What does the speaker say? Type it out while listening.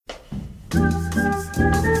Hi,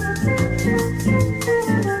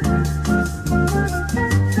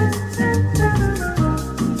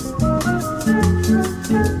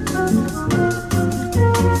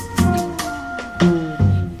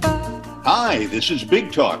 this is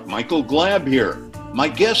Big Talk. Michael Glab here. My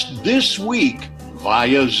guest this week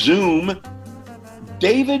via Zoom,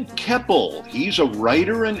 David Keppel. He's a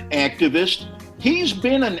writer and activist. He's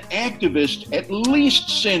been an activist at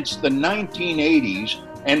least since the 1980s.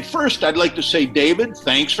 And first, I'd like to say, David,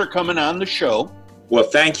 thanks for coming on the show. Well,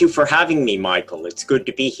 thank you for having me, Michael. It's good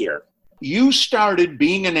to be here. You started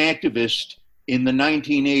being an activist in the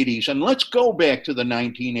 1980s. And let's go back to the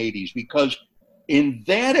 1980s, because in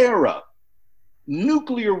that era,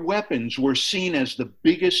 nuclear weapons were seen as the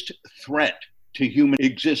biggest threat to human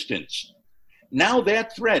existence. Now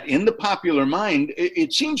that threat, in the popular mind,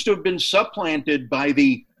 it seems to have been supplanted by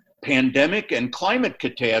the pandemic and climate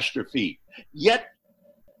catastrophe. Yet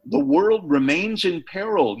the world remains in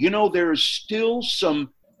peril. You know, there's still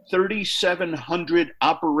some 3,700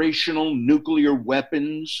 operational nuclear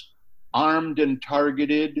weapons, armed and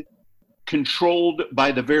targeted, controlled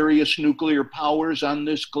by the various nuclear powers on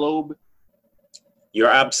this globe. You're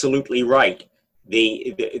absolutely right.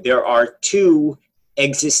 There are two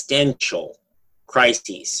existential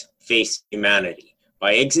crises facing humanity.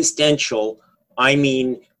 By existential, I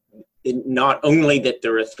mean not only that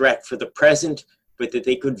they're a threat for the present, but that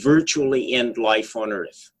they could virtually end life on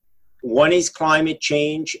Earth. One is climate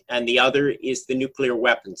change, and the other is the nuclear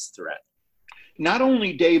weapons threat. Not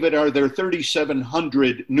only, David, are there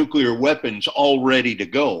 3,700 nuclear weapons all ready to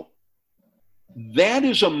go, that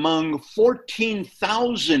is among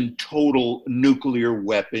 14,000 total nuclear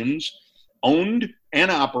weapons owned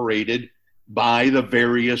and operated by the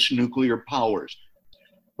various nuclear powers.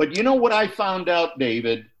 But you know what I found out,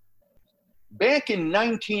 David? Back in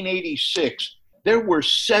 1986, there were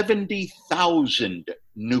 70,000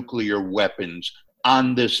 nuclear weapons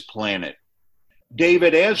on this planet.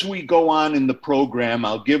 David, as we go on in the program,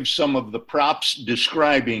 I'll give some of the props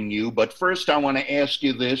describing you, but first I want to ask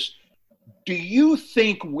you this. Do you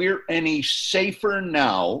think we're any safer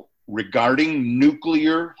now regarding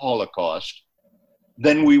nuclear holocaust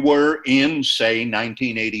than we were in, say,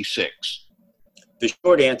 1986? The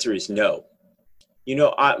short answer is no. You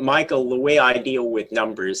know, Michael, the way I deal with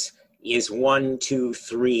numbers is 1, 2,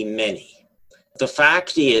 3, many. The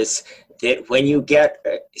fact is that when you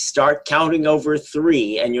start counting over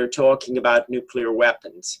 3 and you're talking about nuclear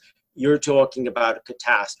weapons, you're talking about a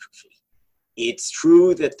catastrophe. It's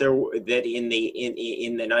true that in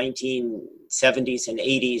the 1970s and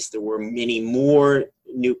 80s there were many more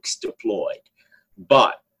nukes deployed,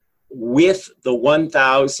 but with the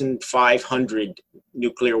 1,500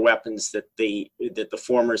 nuclear weapons that the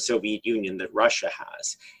former Soviet Union, that Russia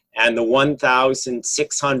has, and the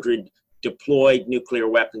 1,600 deployed nuclear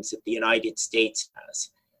weapons that the United States has,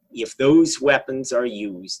 if those weapons are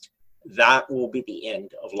used, that will be the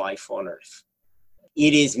end of life on Earth.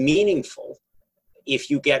 It is meaningful if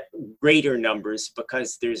you get greater numbers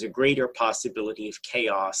because there's a greater possibility of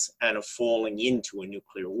chaos and of falling into a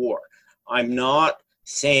nuclear war. I'm not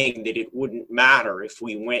saying that it wouldn't matter if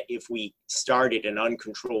we started an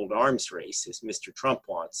uncontrolled arms race, as Mr. Trump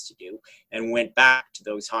wants to do, and went back to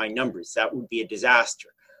those high numbers. That would be a disaster.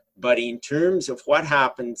 But in terms of what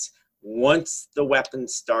happens once the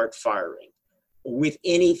weapons start firing, with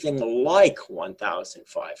anything like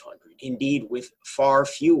 1,500, indeed with far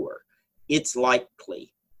fewer, it's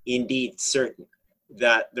likely, indeed certain,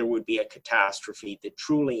 that there would be a catastrophe that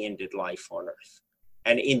truly ended life on Earth.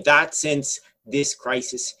 And in that sense, this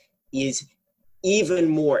crisis is even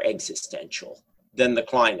more existential than the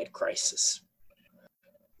climate crisis.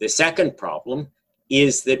 The second problem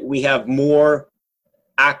is that we have more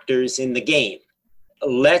actors in the game.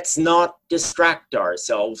 Let's not distract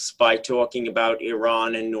ourselves by talking about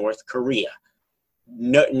Iran and North Korea.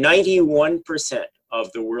 91%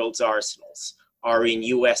 of the world's arsenals are in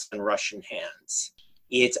US and Russian hands.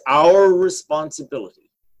 It's our responsibility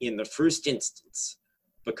in the first instance,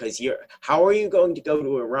 because how are you going to go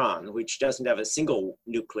to Iran, which doesn't have a single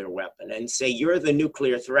nuclear weapon, and say you're the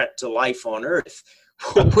nuclear threat to life on Earth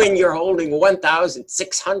when you're holding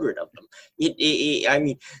 1,600 of them?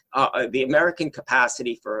 The American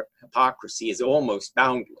capacity for hypocrisy is almost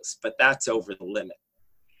boundless, but that's over the limit.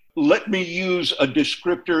 Let me use a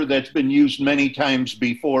descriptor that's been used many times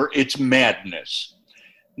before. It's madness.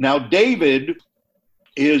 Now, David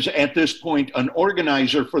is at this point an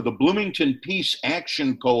organizer for the Bloomington Peace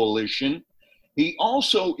Action Coalition. He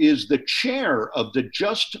also is the chair of the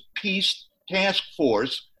Just Peace Task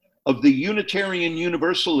Force of the Unitarian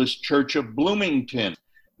Universalist Church of Bloomington.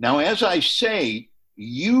 Now, as I say,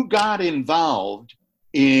 you got involved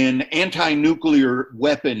in anti-nuclear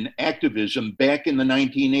weapon activism back in the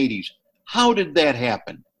 1980s. How did that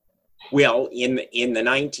happen? Well, in the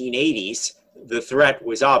 1980s, the threat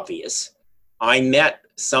was obvious. I met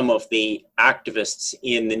some of the activists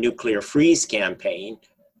in the nuclear freeze campaign,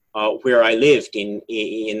 where I lived in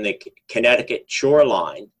the Connecticut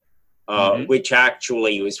shoreline, which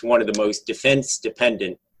actually was one of the most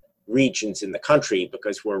defense-dependent regions in the country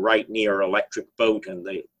because we're right near electric boat and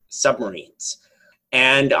the submarines.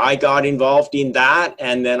 And I got involved in that,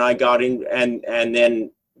 and then I got in, and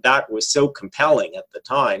then that was so compelling at the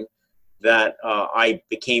time that I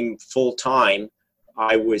became full-time.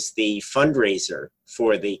 I was the fundraiser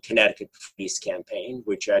for the Connecticut Freeze campaign,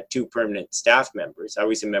 which had 2 permanent staff members. I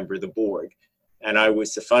was a member of the board, and I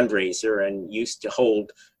was the fundraiser and used to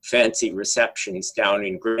hold fancy receptions down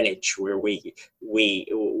in Greenwich where we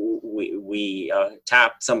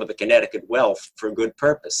tapped some of the Connecticut wealth for good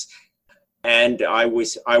purpose. And I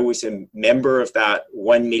was a member of that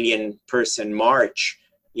 1 million person march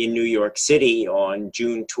in New York City on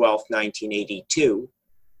June 12, 1982.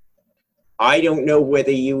 I don't know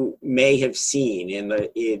whether you may have seen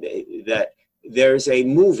that there's a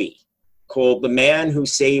movie called The Man Who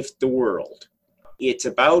Saved the World. It's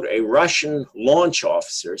about a Russian launch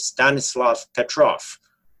officer, Stanislav Petrov,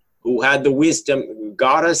 who had the wisdom, who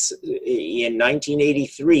got us in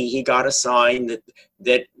 1983, he got a sign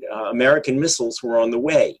that American missiles were on the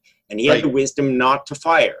way, and he had the wisdom not to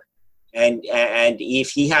fire. And if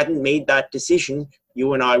he hadn't made that decision,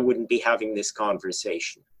 you and I wouldn't be having this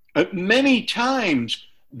conversation. Many times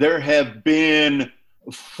there have been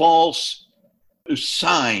false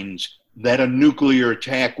signs that a nuclear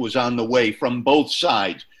attack was on the way from both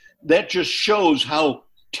sides. That just shows how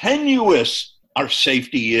tenuous our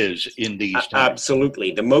safety is in these times.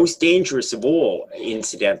 Absolutely. The most dangerous of all,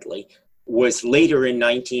 incidentally, was later in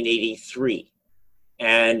 1983.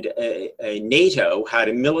 And NATO had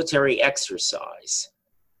a military exercise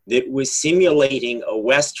that was simulating a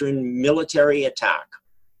Western military attack,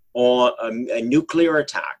 on a nuclear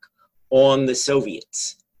attack on the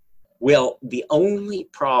Soviets. Well, the only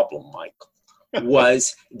problem, Michael,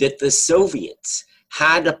 was that the Soviets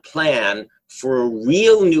had a plan for a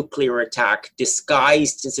real nuclear attack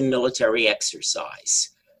disguised as a military exercise.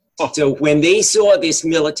 So when they saw this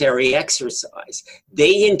military exercise,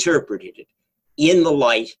 they interpreted it in the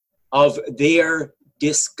light of their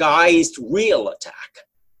disguised real attack.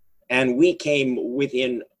 And we came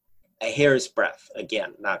within a hair's breadth,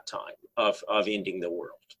 again, that time, of ending the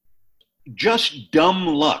world. Just dumb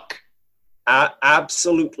luck.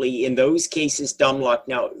 Absolutely. In those cases, dumb luck.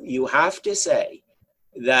 Now, you have to say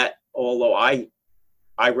that although I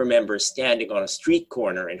remember standing on a street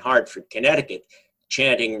corner in Hartford, Connecticut,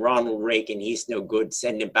 chanting Ronald Reagan, he's no good,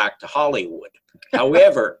 send him back to Hollywood.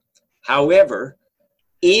 However,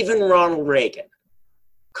 even Ronald Reagan,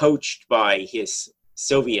 coached by his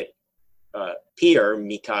Soviet peer,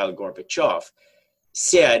 Mikhail Gorbachev,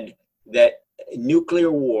 said that nuclear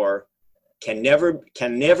war can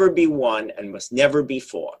never be won and must never be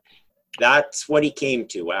fought. That's what he came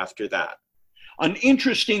to after that. An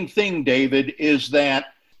interesting thing, David, is that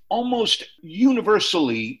almost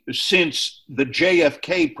universally since the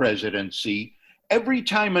JFK presidency, every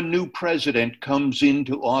time a new president comes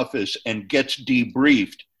into office and gets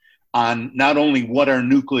debriefed on not only what our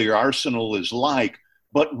nuclear arsenal is like,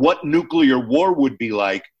 but what nuclear war would be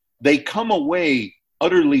like, they come away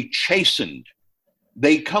utterly chastened.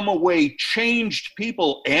 They come away changed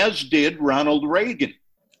people, as did Ronald Reagan.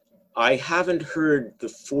 I haven't heard the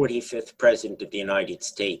 45th president of the United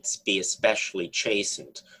States be especially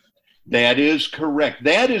chastened. That is correct.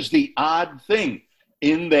 That is the odd thing,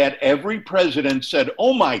 in that every president said,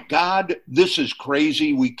 oh my God, this is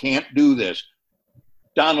crazy, we can't do this.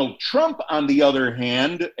 Donald Trump, on the other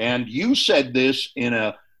hand, and you said this in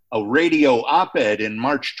a radio op-ed in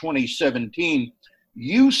March 2017,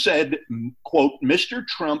 you said, quote, Mr.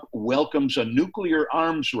 Trump welcomes a nuclear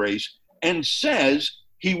arms race and says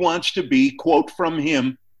he wants to be, quote from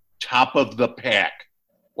him, top of the pack.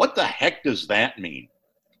 What the heck does that mean?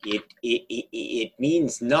 It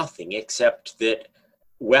means nothing except that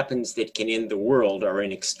weapons that can end the world are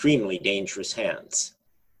in extremely dangerous hands.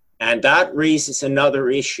 And that raises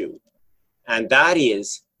another issue, and that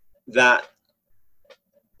is that,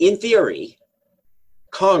 in theory,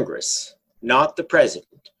 Congress, not the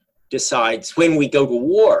president, decides when we go to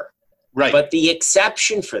war. Right. But the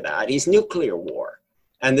exception for that is nuclear war.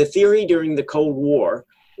 And the theory during the Cold War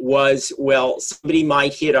was, well, somebody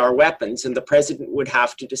might hit our weapons and the president would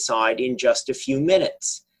have to decide in just a few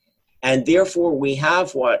minutes. And therefore, we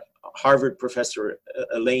have what Harvard professor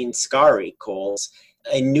Elaine Scarry calls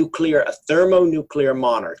a thermonuclear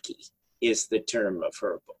monarchy is the term of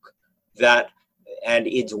her book. And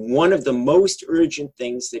it's one of the most urgent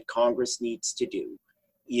things that Congress needs to do,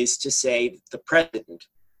 is to say that the president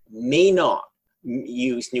may not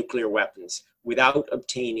use nuclear weapons without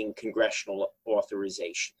obtaining congressional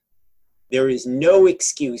authorization. There is no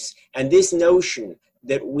excuse, and this notion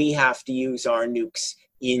that we have to use our nukes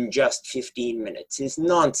in just 15 minutes is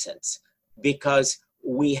nonsense, because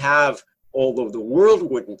we have, although the world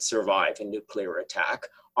wouldn't survive a nuclear attack,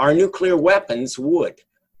 our nuclear weapons would.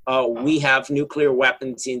 We have nuclear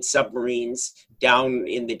weapons in submarines down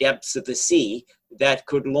in the depths of the sea that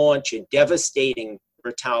could launch a devastating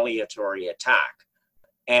retaliatory attack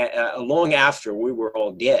long after we were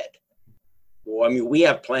all dead. Well, I mean, we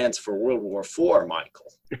have plans for World War IV,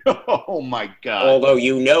 Michael. Oh my God! Although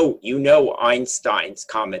you know Einstein's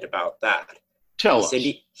comment about that. Tell us.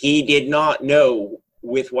 He did not know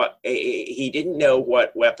he didn't know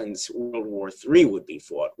what weapons World War III would be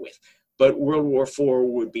fought with, but World War IV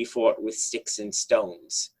would be fought with sticks and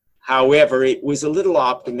stones. However, it was a little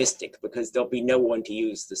optimistic, because there'll be no one to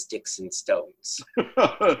use the sticks and stones.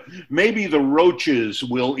 Maybe the roaches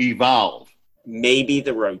will evolve. Maybe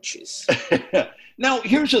the roaches. Now,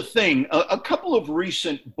 here's a thing. A couple of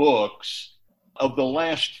recent books of the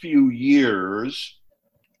last few years,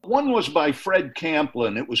 one was by Fred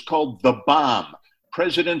Camplin. It was called The Bomb: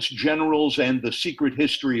 Presidents, Generals, and the Secret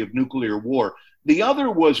History of Nuclear War. The other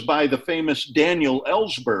was by the famous Daniel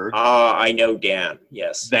Ellsberg. I know Dan,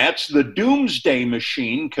 yes. That's The Doomsday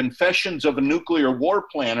Machine, Confessions of a Nuclear War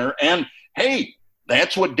Planner. And hey,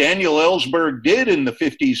 that's what Daniel Ellsberg did in the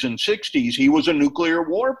 50s and 60s. He was a nuclear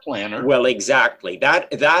war planner. Well, exactly.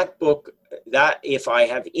 That book, if I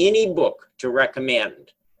have any book to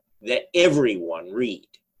recommend that everyone read,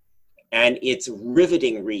 and it's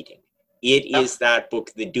riveting reading, it is that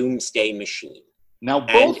book, The Doomsday Machine. Now,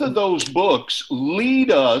 both of those books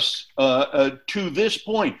lead us to this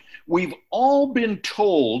point. We've all been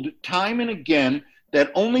told time and again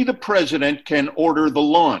that only the president can order the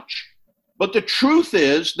launch. But the truth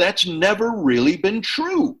is, that's never really been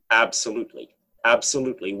true. Absolutely.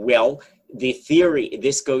 Absolutely. Well,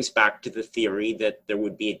 this goes back to the theory that there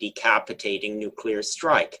would be a decapitating nuclear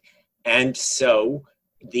strike. And so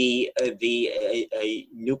the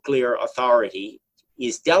nuclear authority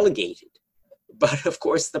is delegated. But of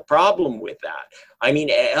course, the problem with that, I mean,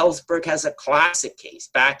 Ellsberg has a classic case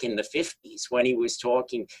back in the 50s when he was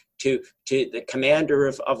talking to the commander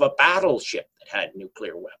of a battleship that had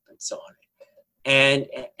nuclear weapons on it.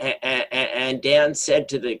 And Dan said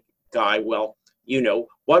to the guy, well, you know,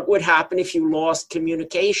 what would happen if you lost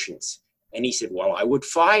communications? And he said, well, I would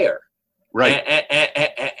fire. Right.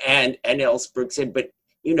 And Ellsberg said, but,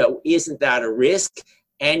 you know, isn't that a risk?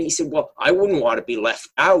 And he said, well, I wouldn't want to be left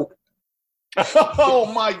out.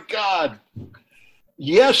 Oh, my God.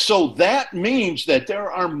 Yes, so that means that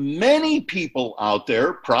there are many people out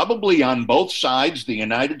there, probably on both sides, the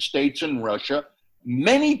United States and Russia,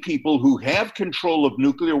 many people who have control of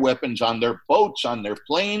nuclear weapons on their boats, on their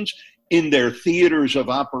planes, in their theaters of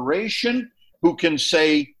operation, who can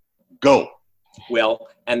say, go. Well,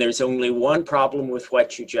 and there's only one problem with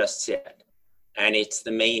what you just said, and it's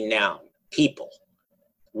the main noun, people.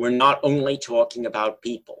 We're not only talking about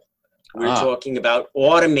people. We're talking about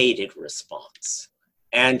automated response.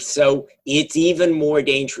 And so it's even more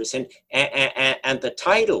dangerous. And the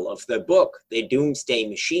title of the book, The Doomsday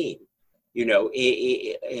Machine, you know,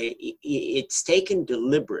 it's taken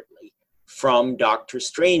deliberately from Dr.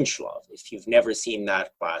 Strangelove. If you've never seen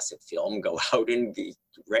that classic film, go out and take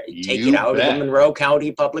it out of the Monroe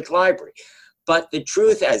County Public Library. But the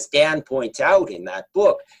truth, as Dan points out in that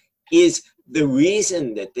book, is the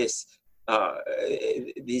reason that this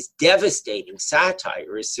devastating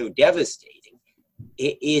satire is so devastating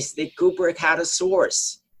is that Kubrick had a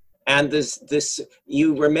source. And this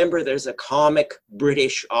you remember there's a comic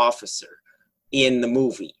British officer in the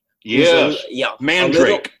movie. Yes.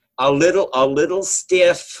 Mandrake. A little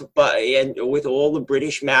stiff, and with all the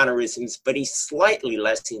British mannerisms, but he's slightly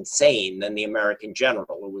less insane than the American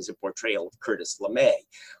general, who was a portrayal of Curtis LeMay.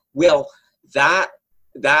 Well, that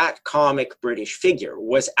comic British figure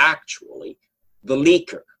was actually the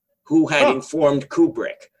leaker who had informed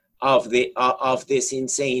Kubrick of this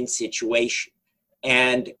insane situation.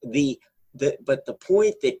 And but the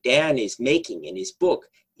point that Dan is making in his book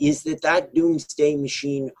is that doomsday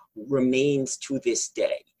machine remains to this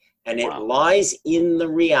day. And it lies in the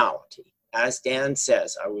reality, as Dan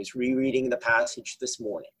says. I was rereading the passage this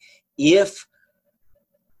morning. If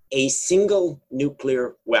a single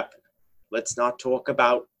nuclear weapon, let's not talk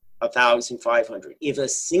about 1,500, if a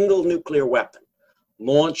single nuclear weapon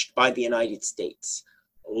launched by the United States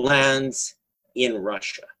lands in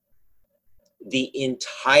Russia, the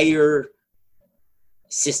entire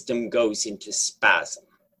system goes into spasm.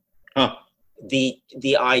 Huh.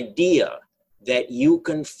 The idea that you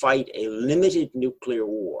can fight a limited nuclear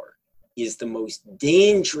war is the most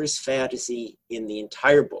dangerous fantasy in the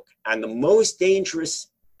entire book. And the most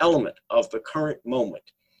dangerous element of the current moment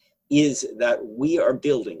is that we are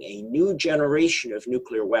building a new generation of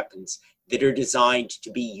nuclear weapons that are designed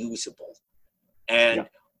to be usable. And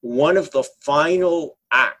one of the final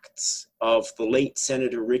acts of the late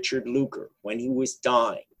Senator Richard Lugar, when he was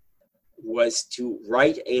dying, was to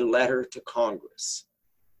write a letter to Congress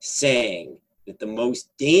saying that the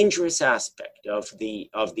most dangerous aspect of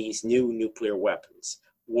these new nuclear weapons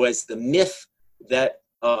was the myth that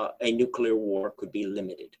a nuclear war could be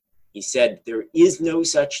limited. He said there is no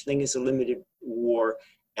such thing as a limited war,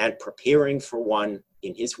 and preparing for one,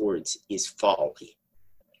 in his words, is folly.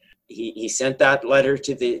 He sent that letter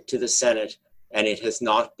to the Senate, and it has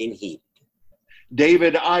not been heeded.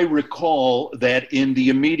 David, I recall that in the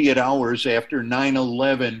immediate hours after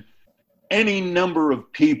 9/11, any number of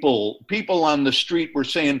people on the street were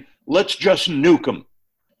saying, let's just nuke them.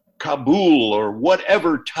 Kabul or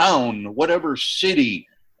whatever town, whatever city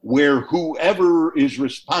where whoever is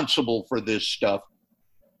responsible for this stuff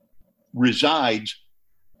resides,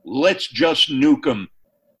 let's just nuke them.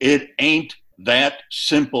 It ain't that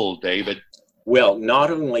simple, David. Well, not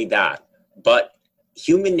only that, but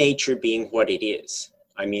human nature being what it is.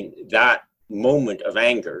 I mean, that moment of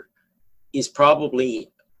anger is probably,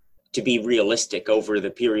 to be realistic over the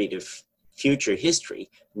period of future history,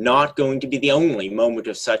 not going to be the only moment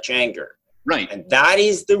of such anger. Right. And that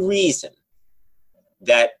is the reason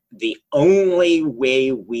that the only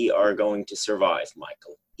way we are going to survive,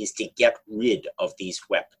 Michael, is to get rid of these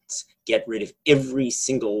weapons, get rid of every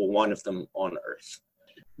single one of them on Earth.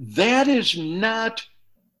 That is not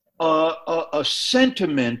a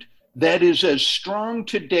sentiment that is as strong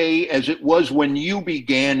today as it was when you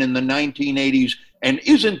began in the 1980s. And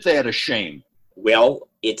isn't that a shame? Well,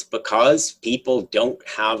 it's because people don't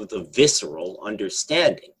have the visceral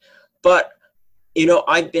understanding. But, you know,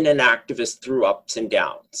 I've been an activist through ups and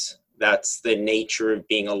downs. That's the nature of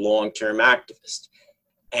being a long-term activist.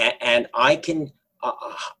 And I can,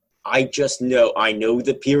 I just know, I know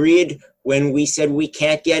the period when we said we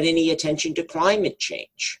can't get any attention to climate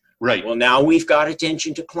change. Right. Well, now we've got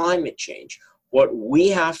attention to climate change. What we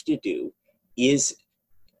have to do is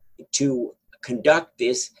to conduct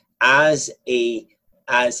this as a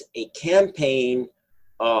campaign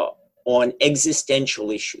on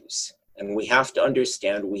existential issues. And we have to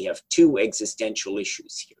understand we have two existential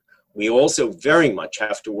issues here. We also very much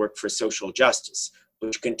have to work for social justice,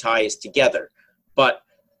 which can tie us together. But,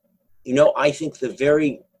 you know, I think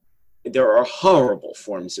there are horrible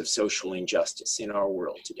forms of social injustice in our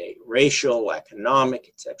world today, racial, economic,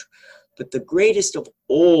 etc. But the greatest of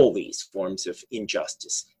all these forms of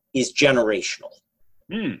injustice is generational.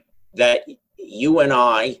 That you and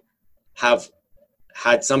I have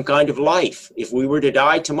had some kind of life. If we were to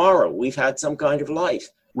die tomorrow, we've had some kind of life.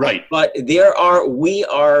 Right. But we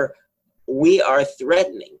are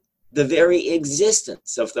threatening the very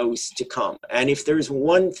existence of those to come. And if there's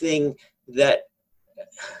one thing that,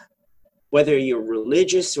 whether you're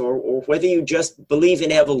religious or whether you just believe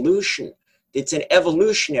in evolution, it's an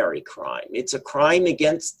evolutionary crime. It's a crime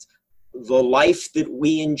against the life that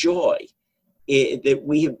we enjoy, that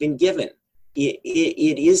we have been given. It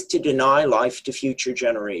is to deny life to future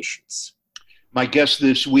generations. My guest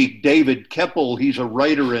this week, David Keppel, he's a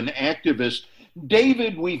writer and activist.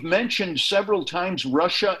 David, we've mentioned several times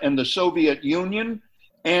Russia and the Soviet Union,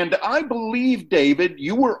 and I believe, David,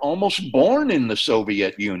 you were almost born in the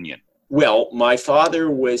Soviet Union. Well, my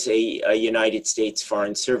father was a United States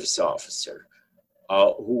Foreign Service officer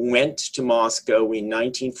who went to Moscow in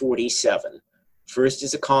 1947, first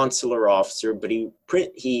as a consular officer, but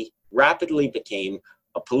he rapidly became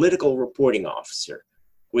a political reporting officer,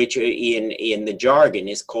 which in the jargon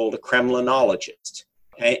is called a Kremlinologist.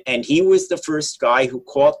 And he was the first guy who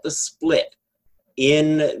caught the split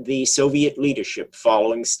in the Soviet leadership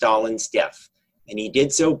following Stalin's death. And he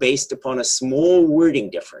did so based upon a small wording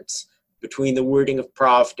difference between the wording of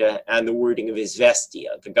Pravda and the wording of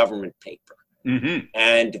Izvestia, the government paper. Mm-hmm.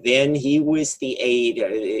 And then he was the aide,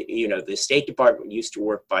 the State Department used to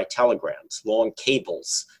work by telegrams, long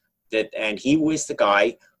cables, and he was the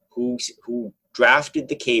guy who drafted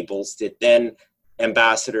the cables that then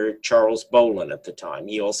Ambassador Charles Bolin at the time.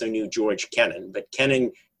 He also knew George Kennan, but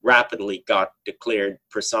Kennan rapidly got declared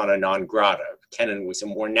persona non grata. Kennan was a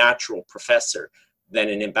more natural professor than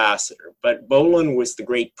an ambassador, but Bolin was the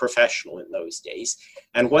great professional in those days.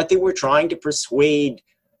 And what they were trying to persuade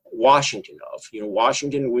Washington of.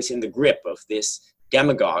 Washington was in the grip of this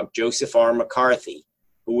demagogue, Joseph R. McCarthy,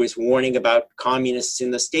 who was warning about communists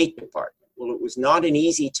in the State Department. Well, it was not an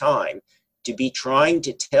easy time to be trying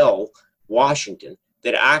to tell Washington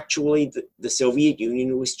that actually the Soviet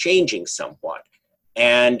Union was changing somewhat.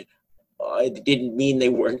 And it didn't mean they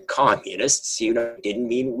weren't communists, it didn't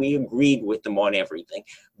mean we agreed with them on everything,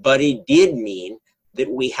 but it did mean that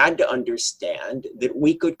we had to understand that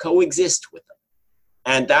we could coexist with them.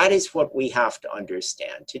 And that is what we have to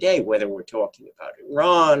understand today, whether we're talking about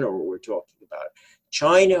Iran or we're talking about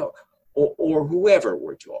China or whoever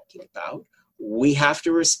we're talking about. We have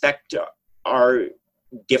to respect our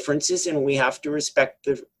differences, and we have to respect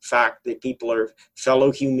the fact that people are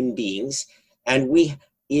fellow human beings, and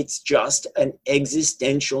it's just an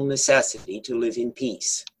existential necessity to live in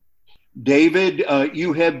peace. David,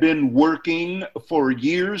 you have been working for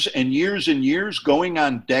years and years and years, going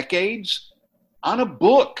on decades, on a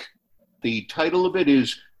book. The title of it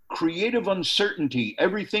is Creative Uncertainty,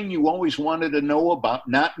 Everything You Always Wanted to Know About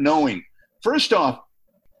Not Knowing. First off,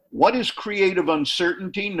 what is creative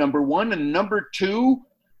uncertainty, number one? And number two,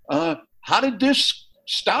 how did this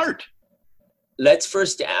start? Let's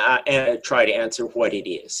first try to answer what it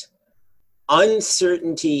is.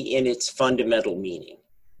 Uncertainty in its fundamental meaning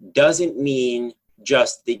doesn't mean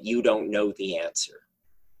just that you don't know the answer.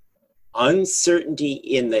 Uncertainty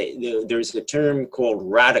there's a term called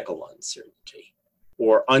radical uncertainty,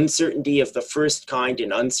 or uncertainty of the first kind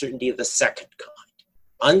and uncertainty of the second kind.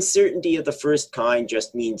 Uncertainty of the first kind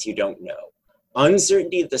just means you don't know.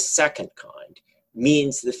 Uncertainty of the second kind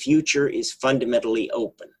means the future is fundamentally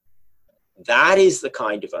open. That is the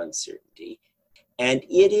kind of uncertainty, and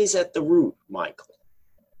it is at the root, Michael,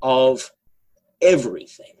 of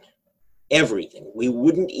everything. Everything. We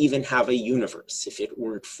wouldn't even have a universe if it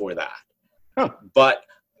weren't for that. Huh. But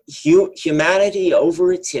humanity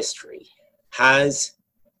over its history has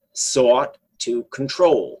sought to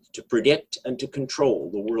control, to predict, and to control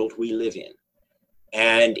the world we live in.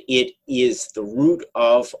 And it is the root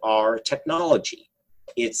of our technology.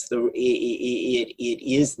 It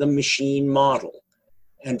is the machine model.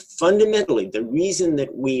 And fundamentally, the reason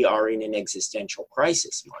that we are in an existential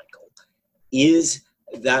crisis, Michael, is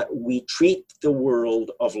that we treat the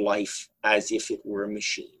world of life as if it were a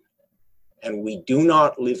machine. And we do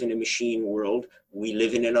not live in a machine world, we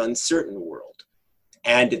live in an uncertain world.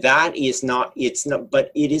 And that is not,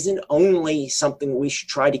 but it isn't only something we should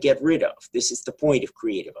try to get rid of. This is the point of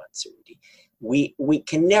creative uncertainty. We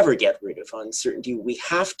can never get rid of uncertainty. We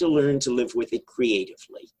have to learn to live with it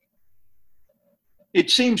creatively.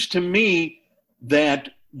 It seems to me that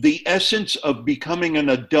the essence of becoming an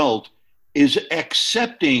adult is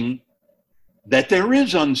accepting that there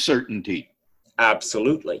is uncertainty.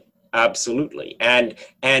 Absolutely, absolutely. And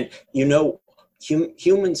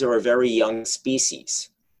humans are a very young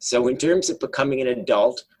species. So in terms of becoming an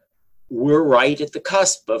adult, we're right at the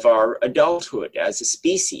cusp of our adulthood as a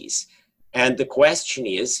species. And the question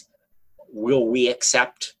is, will we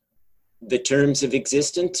accept the terms of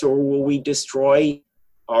existence, or will we destroy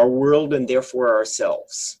our world and therefore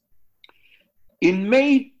ourselves? In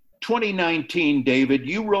May 2019, David,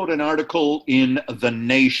 you wrote an article in The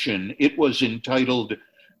Nation. It was entitled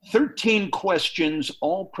 13 Questions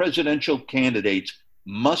All Presidential Candidates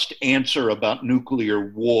Must Answer About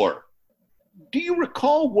Nuclear War. Do you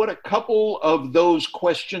recall what a couple of those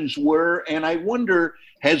questions were? And I wonder,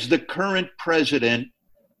 has the current president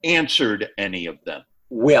answered any of them?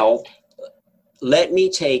 Well, let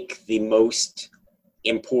me take the most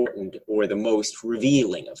important or the most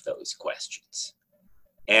revealing of those questions.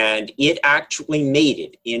 And it actually made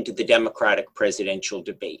it into the Democratic presidential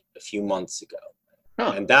debate a few months ago.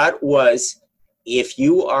 Huh. And that was, if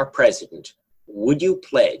you are president, would you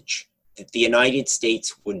pledge that the United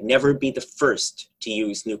States would never be the first to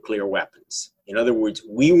use nuclear weapons? In other words,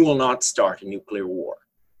 we will not start a nuclear war.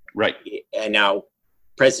 Right. And now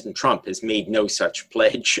President Trump has made no such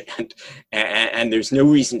pledge, and there's no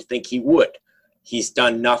reason to think he would. He's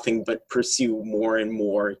done nothing but pursue more and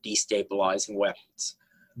more destabilizing weapons.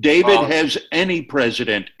 David, has any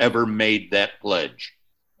president ever made that pledge?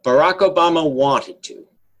 Barack Obama wanted to,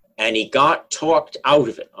 and he got talked out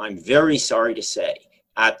of it, I'm very sorry to say,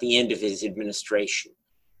 at the end of his administration.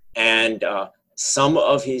 And some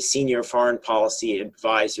of his senior foreign policy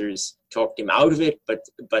advisors talked him out of it,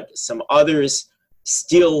 but some others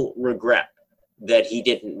still regret that he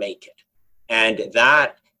didn't make it. And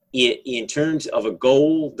that, in terms of a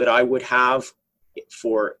goal that I would have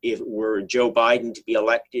for if it were Joe Biden to be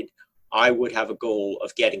elected, I would have a goal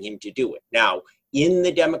of getting him to do it. Now, in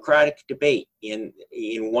the Democratic debate, in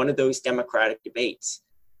one of those Democratic debates,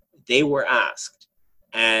 they were asked,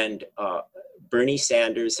 And Bernie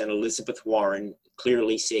Sanders and Elizabeth Warren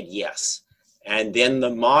clearly said yes. And then the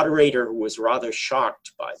moderator, who was rather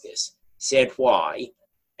shocked by this, said why.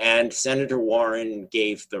 And Senator Warren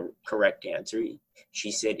gave the correct answer.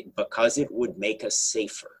 She said, because it would make us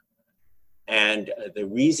safer. And the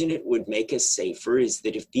reason it would make us safer is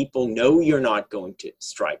that if people know you're not going to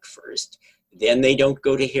strike first, then they don't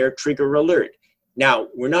go to hair trigger alert. Now,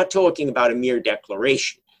 we're not talking about a mere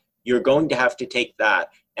declaration. You're going to have to take that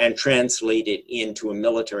and translate it into a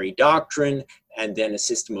military doctrine and then a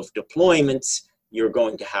system of deployments. You're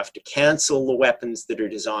going to have to cancel the weapons that are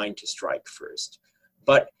designed to strike first.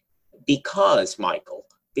 But because, Michael,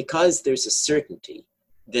 because there's a certainty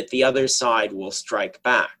that the other side will strike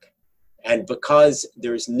back, and because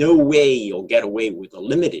there's no way you'll get away with a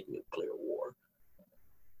limited nuclear war,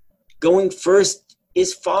 going first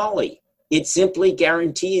is folly. It simply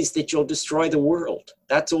guarantees that you'll destroy the world.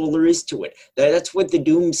 That's all there is to it. That's what the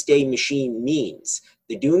doomsday machine means.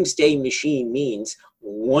 The doomsday machine means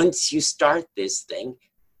once you start this thing,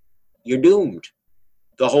 you're doomed.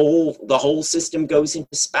 The whole system goes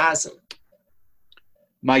into spasm.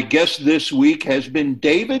 My guest this week has been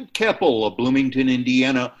David Keppel, a Bloomington,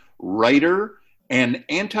 Indiana writer and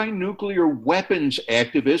anti-nuclear weapons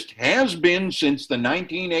activist, has been since the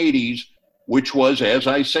 1980s, which was, as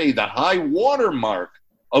I say, the high watermark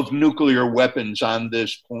of nuclear weapons on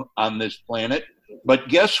this planet. But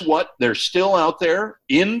guess what? They're still out there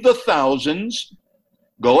in the thousands.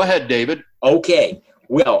 Go ahead, David. Okay.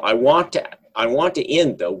 Well, I want to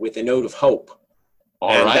end though with a note of hope.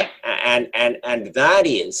 All right. And that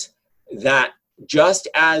is that just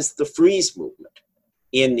as the freeze movement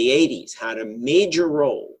in the 80s had a major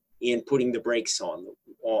role in putting the brakes on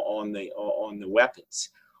the weapons,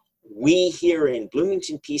 we here in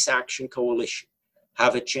Bloomington Peace Action Coalition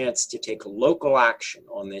have a chance to take local action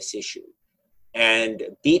on this issue. And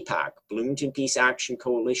BPAC, Bloomington Peace Action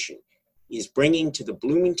Coalition, is bringing to the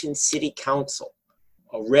Bloomington City Council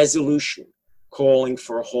a resolution calling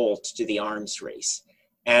for a halt to the arms race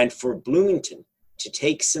and for Bloomington to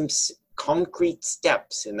take some concrete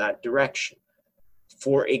steps in that direction.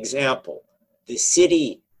 For example, the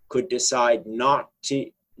city could decide not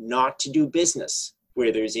to do business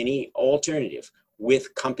where there's any alternative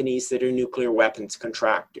with companies that are nuclear weapons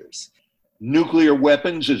contractors. Nuclear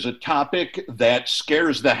weapons is a topic that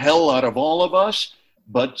scares the hell out of all of us,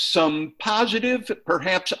 but some positive,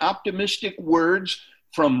 perhaps optimistic words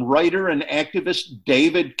from writer and activist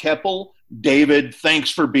David Keppel. David, thanks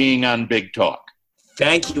for being on Big Talk.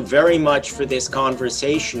 Thank you very much for this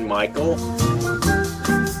conversation, Michael.